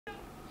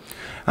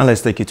And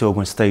let's take it to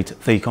Ogun State.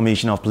 The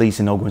Commissioner of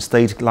Police in Ogun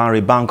State,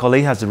 Larry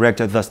Bankole, has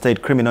directed the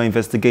State Criminal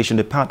Investigation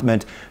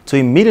Department to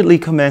immediately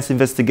commence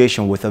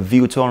investigation with a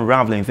view to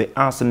unraveling the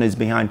arsonists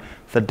behind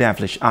the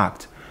devilish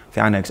act.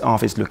 The annex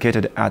office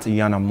located at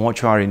Yana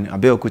Mortuary in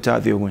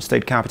Abeokuta, the Ogun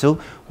State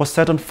capital, was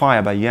set on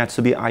fire by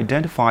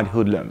yet-to-be-identified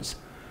hoodlums.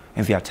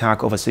 In the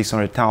attack, over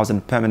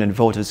 600,000 permanent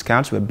voters'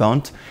 cards were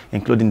burnt,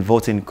 including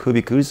voting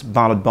cubicles,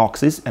 ballot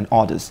boxes, and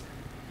others.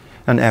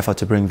 In an effort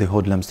to bring the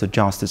hoodlums to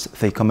justice,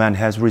 the command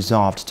has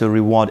resolved to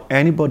reward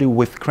anybody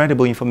with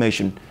credible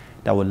information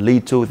that will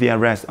lead to the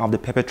arrest of the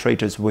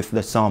perpetrators with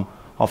the sum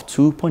of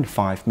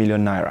 2.5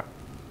 million naira.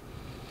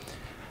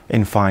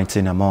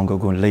 Infighting among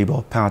Ogun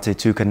Labour Party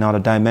took another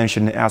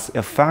dimension as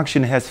a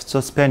faction has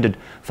suspended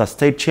the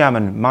state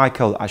chairman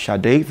Michael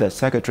Ashade, the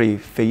secretary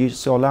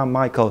Feyisola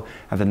Michael,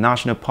 and the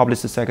National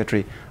Publicity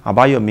Secretary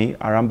Abayomi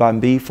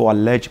Arabambi for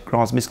alleged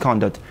gross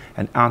misconduct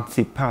and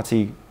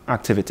anti-party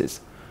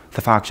activities.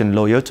 The faction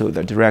loyal to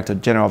the Director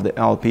General of the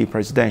LP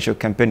Presidential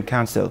Campaign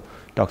Council,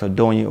 Dr.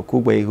 Doyin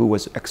Okugbe, who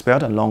was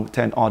expelled along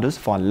 10 others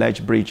for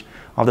alleged breach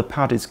of the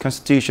party's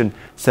constitution,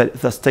 said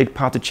the state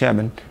party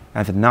chairman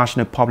and the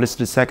National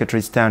Publicity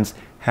Secretary stands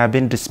have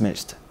been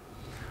dismissed.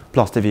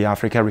 Plus TV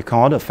Africa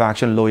recalled a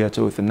faction loyal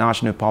to the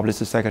National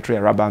Publicity Secretary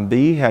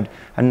Arabambi had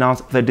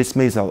announced the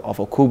dismissal of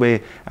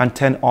Okugbe and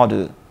 10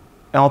 other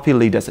LP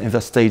leaders in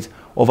the state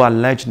over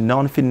alleged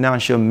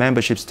non-financial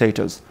membership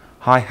status,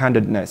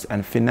 high-handedness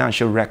and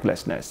financial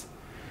recklessness.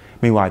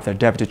 Meanwhile, the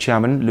Deputy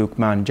Chairman,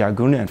 Lukman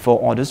Jagun, and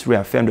 4 others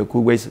reaffirmed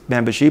Okugbe's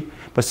membership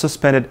but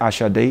suspended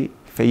Ashade,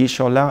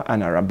 Feyisola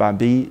and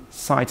Arabambi,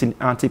 citing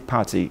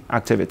anti-party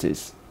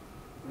activities.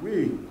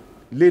 We,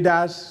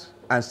 leaders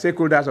and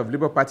stakeholders of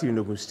Labour Party in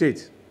Ogun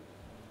State,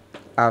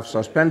 have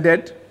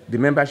suspended the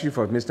membership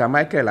of Mr.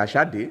 Michael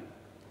Ashade,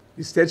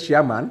 the State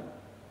Chairman,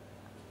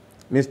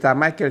 Mr.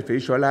 Michael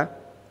Feyisola,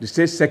 the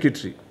State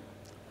Secretary,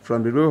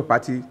 from the Labour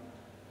Party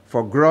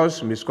for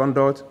gross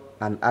misconduct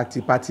and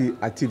anti-party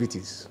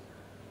activities.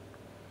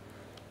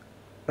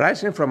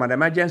 Rising from an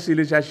emergency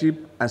leadership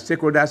and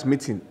stakeholders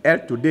meeting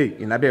held today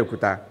in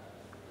Abeokuta,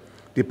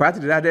 the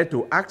party decided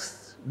to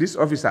ask these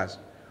officers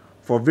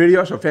for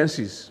various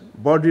offences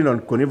bordering on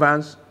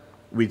connivance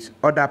with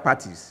other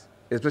parties,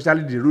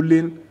 especially the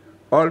ruling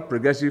All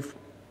Progressive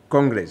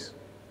Congress,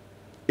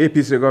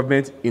 APC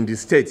government in the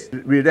state.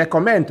 We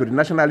recommend to the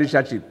national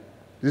leadership,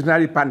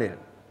 disciplinary panel,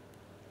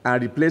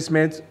 and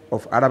replacement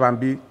of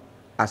Arabambi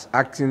as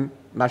acting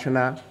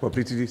National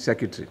Publicity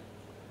Secretary.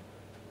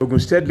 Ogun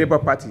State Labour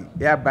Party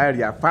hereby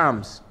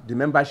reaffirms the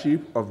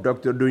membership of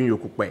Dr. Doyin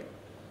Okugbe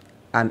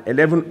and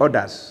 11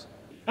 others.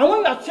 And when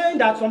we are saying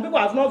that some people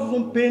have not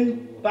even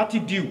paid party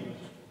due,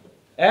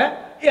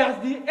 it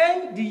has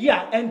the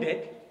year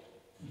ended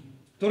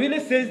to really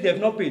say they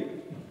have not paid.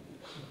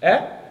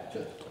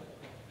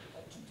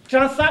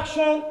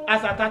 Transaction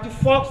as at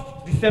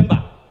 31st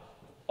December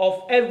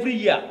of every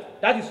year,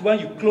 that is when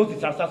you close the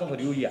transaction for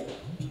the whole year.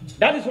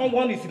 That is when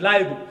one is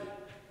liable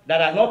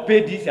that has not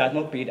paid this, has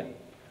not paid that.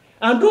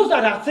 And those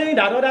that are saying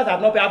that others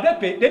have not paid,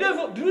 have they paid?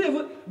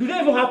 Do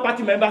they even have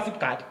party membership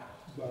card?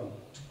 Wow.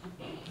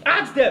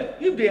 Ask them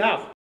if they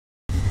have.